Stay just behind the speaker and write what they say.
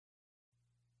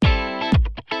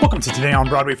Welcome to Today on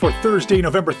Broadway for Thursday,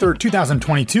 November 3rd,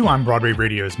 2022. I'm Broadway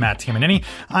Radio's Matt Tamanini.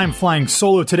 I'm flying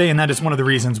solo today, and that is one of the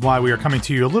reasons why we are coming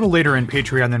to you a little later in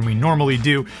Patreon than we normally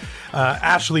do.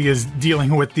 Ashley is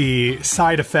dealing with the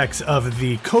side effects of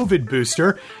the COVID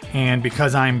booster, and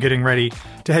because I'm getting ready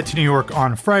to head to New York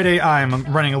on Friday, I'm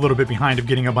running a little bit behind of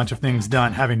getting a bunch of things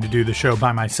done, having to do the show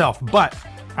by myself. But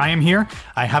I am here.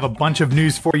 I have a bunch of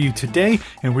news for you today,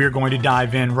 and we're going to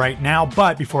dive in right now.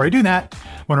 But before I do that,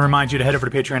 I want to remind you to head over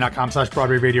to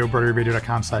patreon.com/Broadway Radio,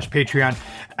 BroadwayRadio.com/Patreon.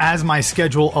 As my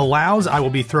schedule allows, I will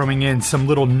be throwing in some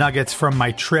little nuggets from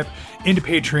my trip into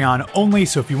Patreon only.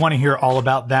 So if you want to hear all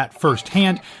about that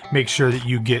firsthand, make sure that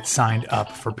you get signed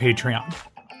up for Patreon.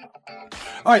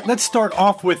 All right, let's start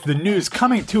off with the news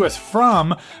coming to us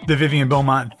from the Vivian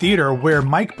Beaumont Theater, where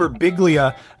Mike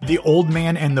Birbiglia, The Old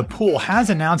Man and the Pool,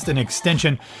 has announced an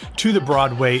extension to the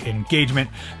Broadway engagement.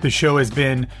 The show has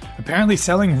been apparently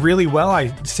selling really well.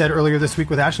 I said earlier this week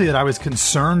with Ashley that I was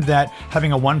concerned that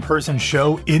having a one-person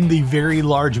show in the very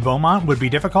large Beaumont would be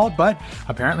difficult, but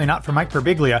apparently not for Mike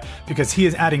Birbiglia, because he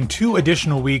is adding 2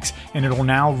 additional weeks, and it will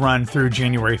now run through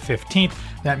January 15th.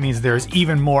 That means there's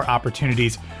even more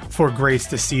opportunities for Grace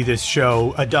to see this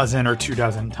show a dozen or 2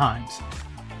 dozen times.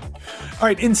 All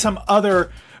right, in some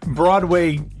other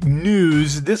Broadway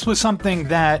news, this was something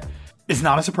that is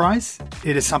not a surprise.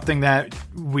 It is something that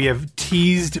we have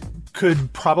teased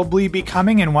could probably be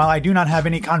coming, and while I do not have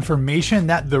any confirmation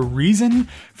that the reason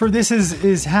for this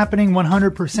is happening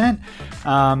 100%,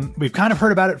 we've kind of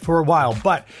heard about it for a while,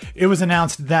 but it was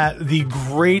announced that the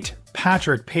great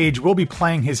Patrick Page will be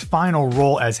playing his final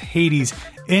role as Hades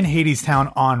in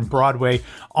Hadestown on Broadway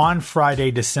on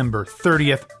Friday, December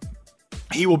 30th.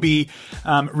 He will be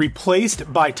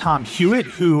replaced by Tom Hewitt,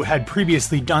 who had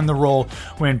previously done the role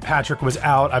when Patrick was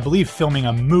out, I believe, filming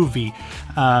a movie.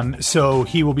 So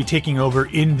he will be taking over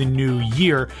in the new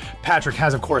year. Patrick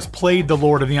has, of course, played the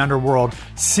Lord of the Underworld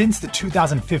since the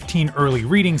 2015 early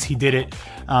readings. He did it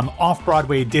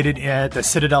off-Broadway, did it at the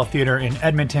Citadel Theater in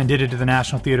Edmonton, did it at the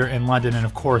National Theater in London, and,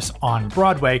 of course, on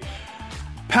Broadway.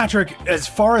 Patrick, as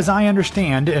far as I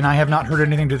understand, and I have not heard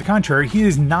anything to the contrary, he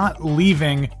is not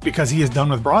leaving because he is done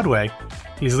with Broadway.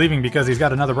 He's leaving because he's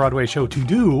got another Broadway show to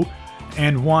do,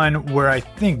 and one where I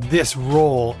think this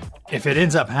role, if it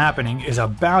ends up happening, is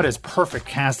about as perfect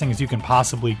casting as you can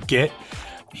possibly get.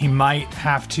 He might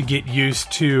have to get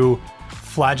used to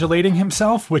flagellating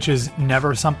himself, which is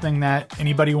never something that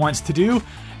anybody wants to do,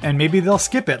 and maybe they'll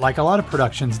skip it like a lot of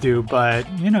productions do, but,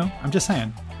 you know, I'm just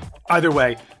saying. Either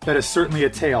way, that is certainly a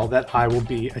tale that I will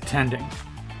be attending.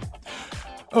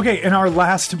 Okay, in our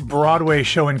last Broadway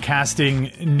show and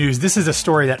casting news, this is a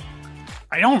story that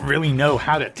I don't really know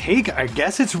how to take. I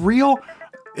guess it's real.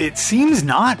 It seems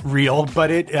not real,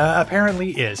 but it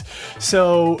apparently is.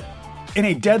 So, in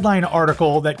a Deadline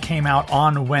article that came out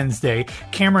on Wednesday,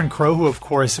 Cameron Crowe, who of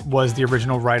course was the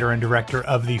original writer and director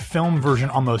of the film version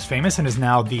Almost Famous and is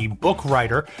now the book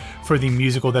writer for the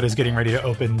musical that is getting ready to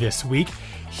open this week,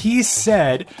 he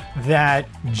said that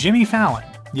Jimmy Fallon,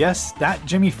 yes, that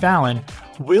Jimmy Fallon,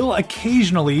 will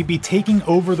occasionally be taking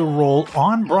over the role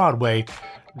on Broadway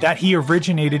that he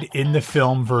originated in the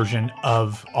film version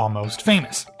of Almost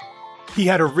Famous. He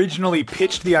had originally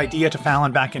pitched the idea to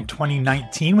Fallon back in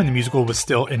 2019 when the musical was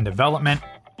still in development.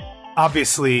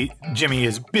 Obviously, Jimmy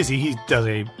is busy. He does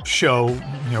a show,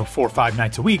 4 or 5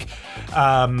 nights a week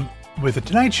with The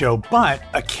Tonight Show, but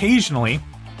occasionally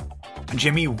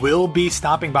Jimmy will be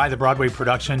stopping by the Broadway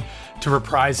production to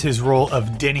reprise his role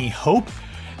of Denny Hope,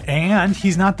 and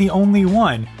he's not the only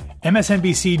one.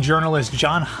 MSNBC journalist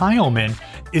John Heilman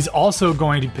is also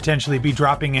going to potentially be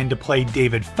dropping in to play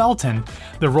David Felton,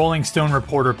 the Rolling Stone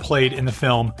reporter played in the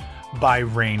film by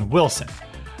Rainn Wilson.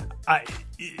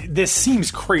 This seems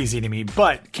crazy to me,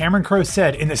 but Cameron Crowe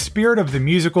said, "In the spirit of the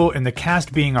musical and the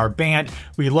cast being our band,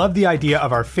 we love the idea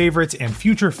of our favorites and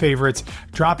future favorites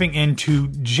dropping in to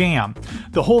jam.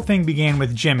 The whole thing began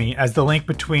with Jimmy as the link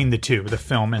between the two, the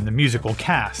film and the musical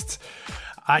casts."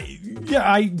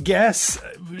 I guess,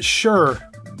 sure,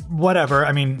 whatever.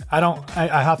 I mean,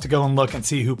 I have to go and look and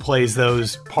see who plays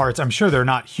those parts. I'm sure they're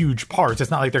not huge parts.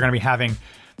 It's not like they're going to be having,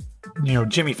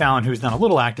 Jimmy Fallon, who's done a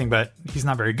little acting, but he's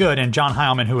not very good, and John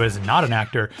Heilman, who is not an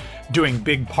actor, doing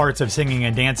big parts of singing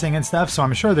and dancing and stuff. So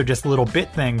I'm sure they're just little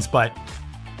bit things, but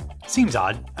seems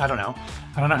odd. I don't know.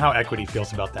 I don't know how Equity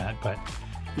feels about that, but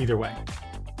either way.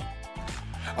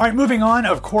 All right, moving on.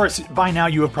 Of course, by now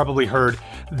you have probably heard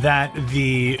that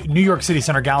the New York City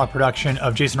Center Gala production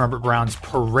of Jason Robert Brown's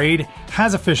Parade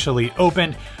has officially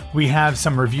opened. We have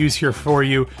some reviews here for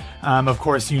you. Of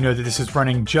course, you know that this is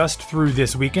running just through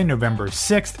this weekend, November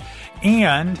 6th,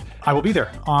 and I will be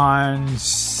there on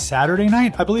Saturday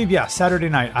night, I believe. Yeah, Saturday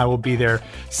night I will be there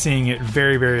seeing it.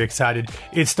 Very, very excited.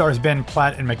 It stars Ben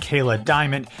Platt and Michaela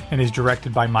Diamond and is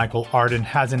directed by Michael Arden.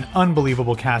 Has an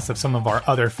unbelievable cast of some of our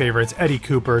other favorites: Eddie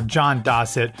Cooper, John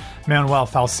Dossett, Manuel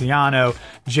Falciano,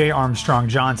 J. Armstrong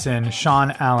Johnson,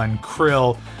 Sean Allen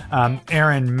Krill,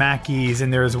 Aaron Mackey's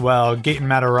in there as well, Gaten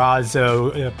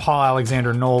Matarazzo, Paul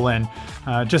Alexander Nolan,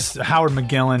 just Howard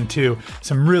McGillen too.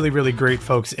 Some really, really great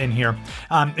folks in here.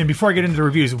 And before I get into the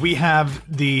reviews, we have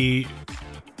the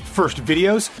first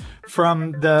videos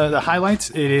from the highlights.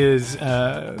 It is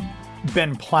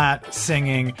Ben Platt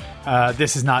singing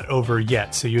This Is Not Over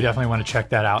Yet, so you definitely want to check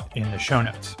that out in the show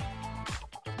notes.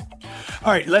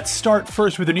 All right, let's start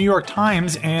first with the New York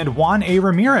Times, and Juan A.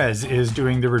 Ramirez is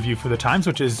doing the review for the Times,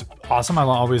 which is awesome. I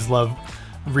always love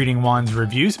reading Juan's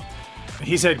reviews.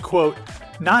 He said, quote,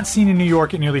 "Not seen in New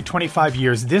York in nearly 25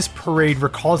 years, this parade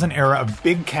recalls an era of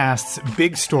big casts,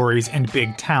 big stories, and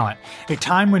big talent. A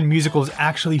time when musicals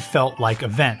actually felt like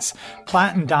events.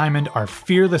 Platt and Diamond are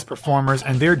fearless performers,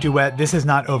 and their duet, This Is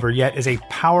Not Over Yet, is a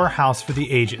powerhouse for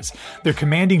the ages. Their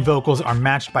commanding vocals are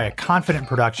matched by a confident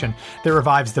production that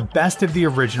revives the best of the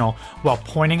original while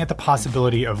pointing at the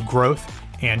possibility of growth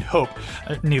and hope."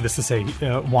 Needless to say,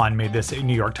 Juan made this a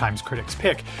New York Times critic's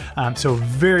pick. So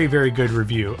very, very good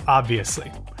review,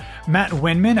 obviously. Matt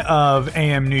Winman of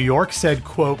AM New York said,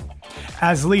 quote,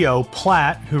 "As Leo,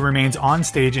 Platt, who remains on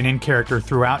stage and in character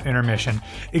throughout intermission,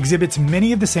 exhibits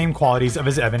many of the same qualities of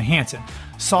his Evan Hansen.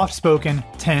 Soft-spoken,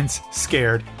 tense,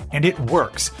 scared, and it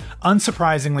works.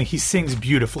 Unsurprisingly, he sings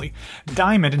beautifully.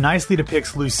 Diamond nicely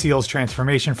depicts Lucille's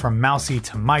transformation from mousy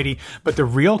to mighty, but the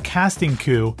real casting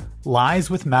coup lies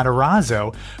with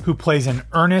Matarazzo, who plays an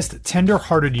earnest,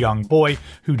 tender-hearted young boy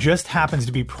who just happens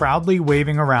to be proudly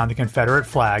waving around the Confederate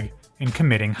flag and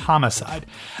committing homicide."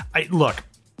 Look,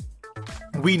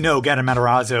 we know Gaten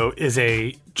Matarazzo is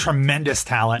a tremendous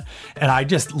talent, and I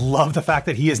just love the fact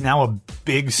that he is now a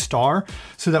big star,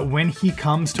 so that when he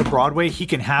comes to Broadway, he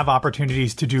can have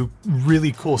opportunities to do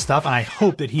really cool stuff, and I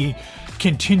hope that he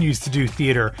continues to do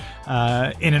theater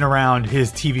in and around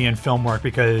his TV and film work,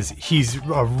 because he's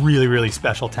a really, really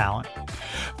special talent.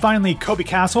 Finally, Kobe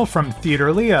Castle from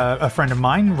Theaterly, a friend of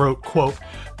mine, wrote, quote,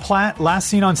 "Platt, last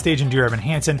seen on stage in Dear Evan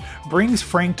Hansen, brings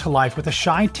Frank to life with a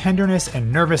shy tenderness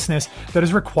and nervousness that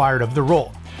is required of the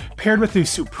role. Paired with the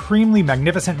supremely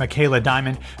magnificent Michaela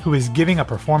Diamond, who is giving a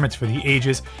performance for the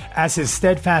ages, as his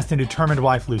steadfast and determined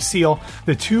wife Lucille,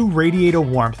 the two radiate a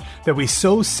warmth that we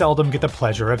so seldom get the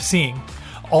pleasure of seeing.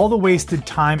 All the Wasted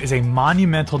Time is a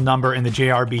monumental number in the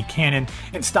JRB canon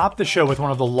and stopped the show with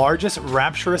one of the largest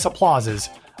rapturous applauses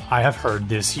I have heard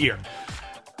this year."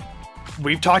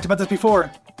 We've talked about this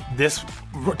before. This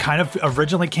kind of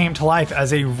originally came to life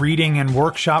as a reading and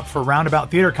workshop for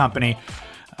Roundabout Theater Company.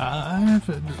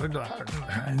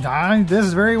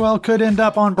 This very well could end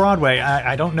up on Broadway.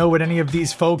 I don't know what any of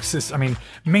these folks,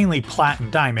 mainly Platt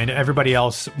and Diamond. Everybody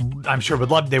else, I'm sure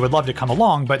they would love to come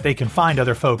along, but they can find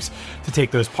other folks to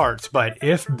take those parts. But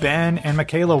if Ben and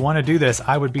Michaela want to do this,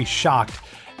 I would be shocked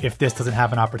if this doesn't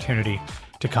have an opportunity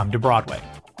to come to Broadway.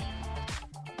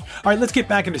 All right, let's get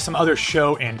back into some other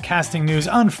show and casting news.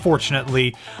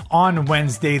 Unfortunately, on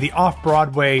Wednesday, the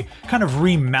off-Broadway kind of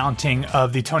remounting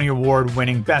of the Tony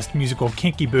Award-winning Best Musical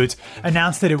Kinky Boots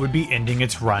announced that it would be ending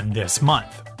its run this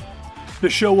month. The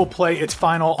show will play its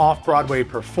final off-Broadway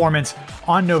performance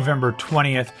on November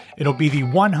 20th. It'll be the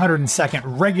 102nd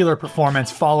regular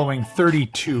performance following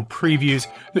 32 previews.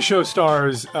 The show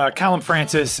stars Callum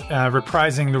Francis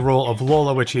reprising the role of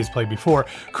Lola, which he has played before,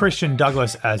 Christian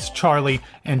Douglas as Charlie,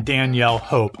 and Danielle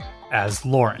Hope as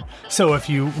Lauren. So if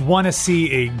you want to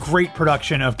see a great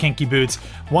production of Kinky Boots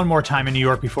one more time in New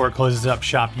York before it closes up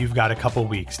shop, you've got a couple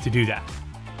weeks to do that.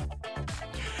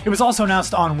 It was also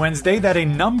announced on Wednesday that a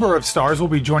number of stars will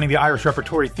be joining the Irish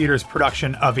Repertory Theatre's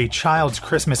production of A Child's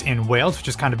Christmas in Wales, which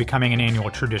is kind of becoming an annual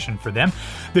tradition for them.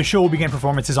 The show will begin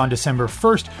performances on December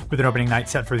 1st, with an opening night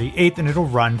set for the 8th, and it'll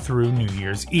run through New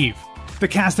Year's Eve. The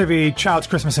cast of A Child's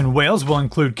Christmas in Wales will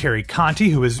include Carrie Conti,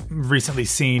 who was recently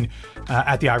seen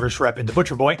at the Irish Rep in The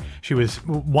Butcher Boy. She was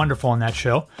wonderful in that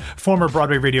show. Former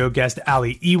Broadway radio guest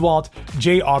Ali Ewalt,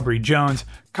 J. Aubrey Jones,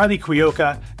 Kylie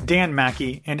Cuoca, Dan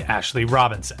Mackey, and Ashley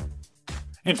Robinson.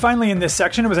 And finally in this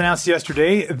section, it was announced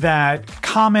yesterday that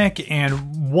comic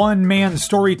and one-man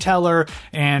storyteller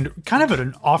and kind of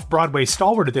an off-Broadway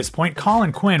stalwart at this point,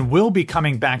 Colin Quinn, will be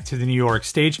coming back to the New York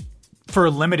stage. for a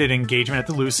limited engagement at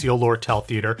the Lucille Lortel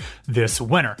Theater this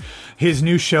winter. His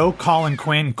new show, Colin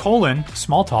Quinn: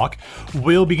 Small Talk,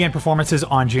 will begin performances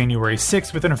on January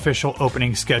 6th with an official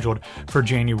opening scheduled for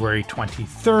January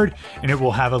 23rd, and it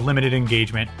will have a limited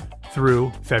engagement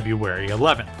through February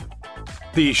 11th.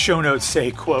 The show notes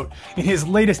say, quote, "In his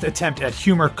latest attempt at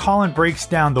humor, Colin breaks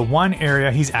down the one area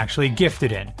he's actually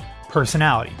gifted in: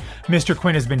 personality. Mr.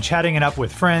 Quinn has been chatting it up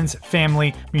with friends,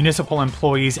 family, municipal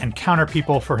employees, and counter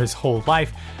people for his whole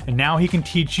life, and now he can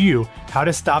teach you how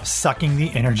to stop sucking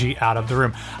the energy out of the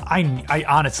room." I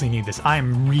honestly need this.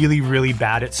 I'm really, really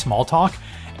bad at small talk,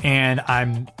 and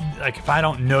I'm like, if I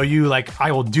don't know you, like,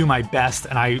 I will do my best,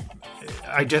 and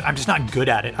I'm just not good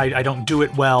at it. I don't do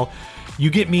it well. You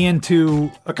get me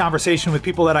into a conversation with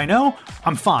people that I know,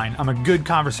 I'm fine. I'm a good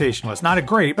conversationalist. Not a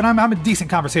great, but I'm a decent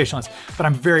conversationalist. But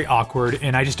I'm very awkward,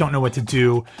 and I just don't know what to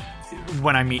do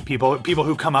when I meet people. People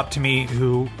who come up to me,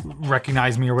 who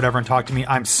recognize me or whatever and talk to me,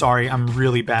 I'm sorry, I'm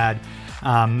really bad.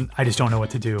 I just don't know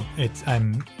what to do.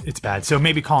 It's bad. So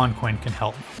maybe Colin Quinn can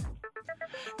help.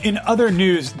 In other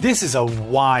news, this is a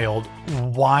wild,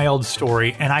 wild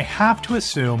story, and I have to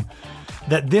assume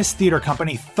that this theater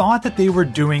company thought that they were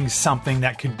doing something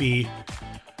that could be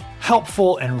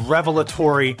helpful and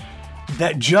revelatory,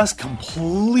 that just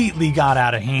completely got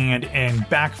out of hand and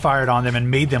backfired on them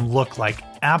and made them look like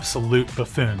absolute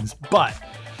buffoons. But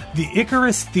the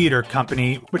Icarus Theater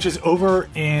Company, which is over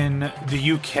in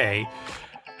the UK,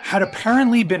 had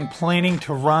apparently been planning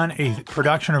to run a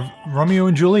production of Romeo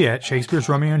and Juliet, Shakespeare's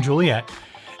Romeo and Juliet,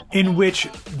 in which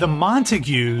the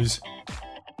Montagues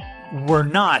were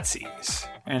Nazis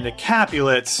and the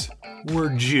Capulets were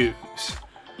Jews.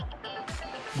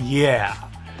 Yeah.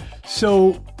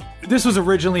 So this was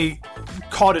originally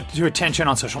called to attention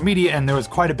on social media, and there was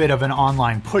quite a bit of an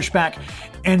online pushback.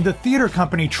 And the theater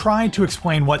company tried to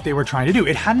explain what they were trying to do.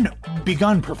 It hadn't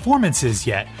begun performances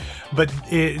yet, but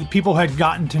people had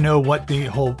gotten to know what the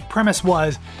whole premise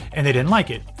was, and they didn't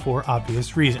like it for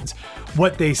obvious reasons.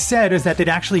 What they said is that they'd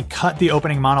actually cut the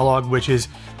opening monologue, which is,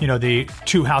 the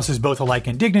two houses both alike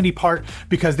in dignity part,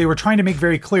 because they were trying to make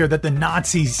very clear that the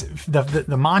Nazis,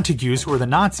 the Montagues, who were the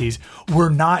Nazis, were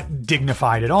not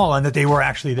dignified at all, and that they were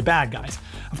actually the bad guys.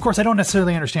 Of course, I don't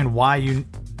necessarily understand why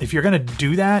if you're going to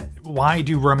do that, why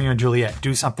do Romeo and Juliet?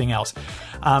 Do something else.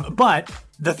 But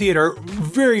the theater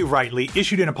very rightly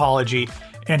issued an apology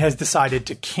and has decided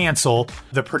to cancel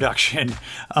the production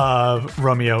of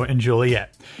Romeo and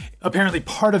Juliet. Apparently,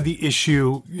 part of the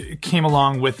issue came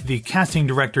along with the casting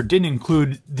director didn't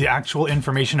include the actual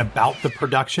information about the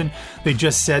production. They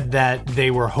just said that they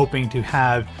were hoping to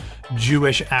have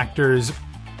Jewish actors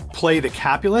play the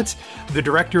Capulets. The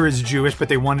director is Jewish, but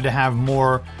they wanted to have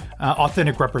more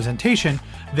authentic representation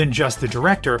than just the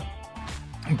director.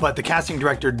 But the casting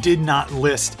director did not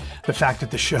list the fact that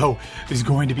the show is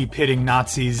going to be pitting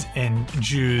Nazis and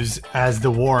Jews as the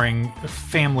warring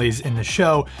families in the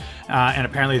show, and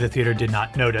apparently the theater did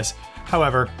not notice.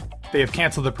 However, they have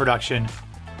canceled the production,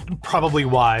 probably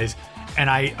wise, and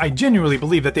I genuinely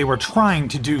believe that they were trying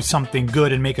to do something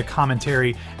good and make a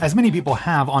commentary, as many people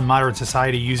have, on modern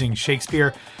society using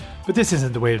Shakespeare. But this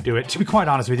isn't the way to do it. To be quite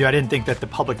honest with you, I didn't think that the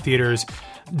public theaters,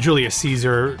 Julius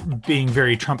Caesar being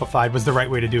very Trumpified, was the right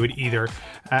way to do it either.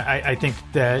 I think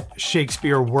that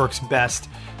Shakespeare works best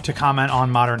to comment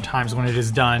on modern times when it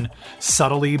is done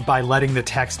subtly by letting the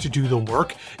text do the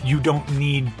work. You don't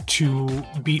need to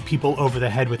beat people over the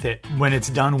head with it. When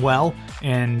it's done well,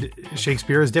 and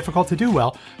Shakespeare is difficult to do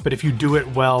well, but if you do it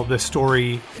well, the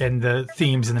story and the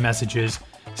themes and the messages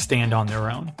stand on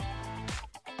their own.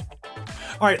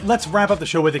 All right, let's wrap up the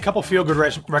show with a couple feel-good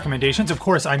recommendations. Of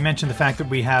course, I mentioned the fact that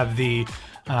we have the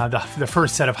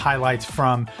first set of highlights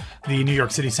from the New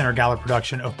York City Center Gala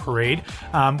production of Parade.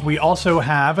 We also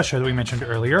have a show that we mentioned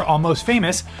earlier. Almost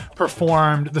Famous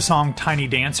performed the song Tiny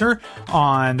Dancer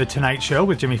on The Tonight Show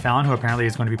with Jimmy Fallon, who apparently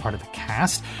is going to be part of the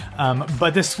cast.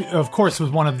 But this, of course, was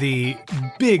one of the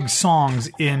big songs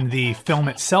in the film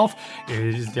itself. It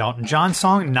is the Elton John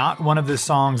song, not one of the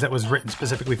songs that was written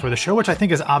specifically for the show, which I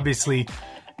think is obviously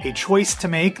a choice to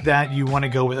make, that you want to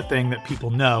go with a thing that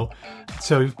people know.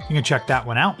 So you can check that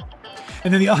one out.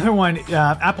 And then the other one,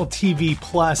 Apple TV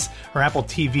Plus, or Apple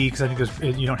TV, because I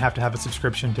think you don't have to have a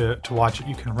subscription to watch it.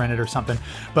 You can rent it or something.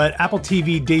 But Apple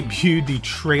TV debuted the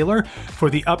trailer for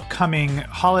the upcoming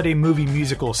holiday movie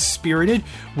musical Spirited,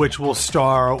 which will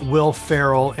star Will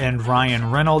Ferrell and Ryan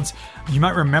Reynolds. You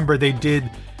might remember they did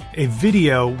a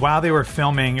video while they were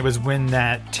filming. It was when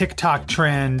that TikTok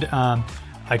trend,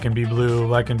 I can be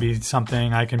blue, I can be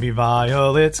something, I can be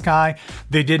violet sky.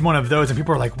 They did one of those and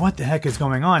people were like, what the heck is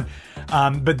going on?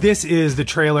 But this is the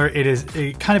trailer. It is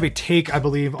a kind of a take, I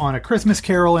believe, on A Christmas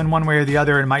Carol in one way or the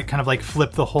other, and might kind of like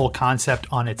flip the whole concept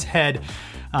on its head.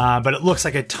 But it looks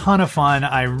like a ton of fun.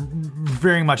 I'm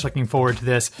very much looking forward to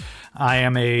this. I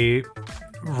am a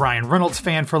Ryan Reynolds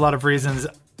fan for a lot of reasons.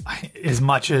 As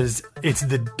much as it's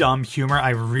the dumb humor,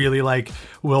 I really like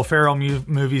Will Ferrell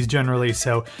movies generally,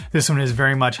 so this one is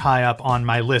very much high up on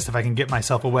my list. If I can get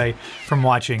myself away from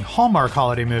watching Hallmark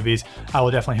holiday movies, I will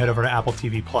definitely head over to Apple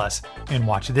TV Plus and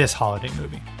watch this holiday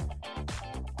movie.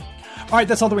 All right,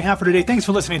 that's all that we have for today. Thanks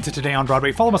for listening to Today on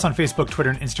Broadway. Follow us on Facebook, Twitter,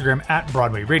 and Instagram at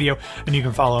Broadway Radio, and you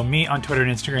can follow me on Twitter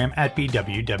and Instagram at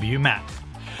BWWMatt.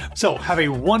 So have a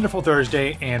wonderful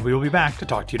Thursday, and we will be back to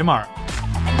talk to you tomorrow.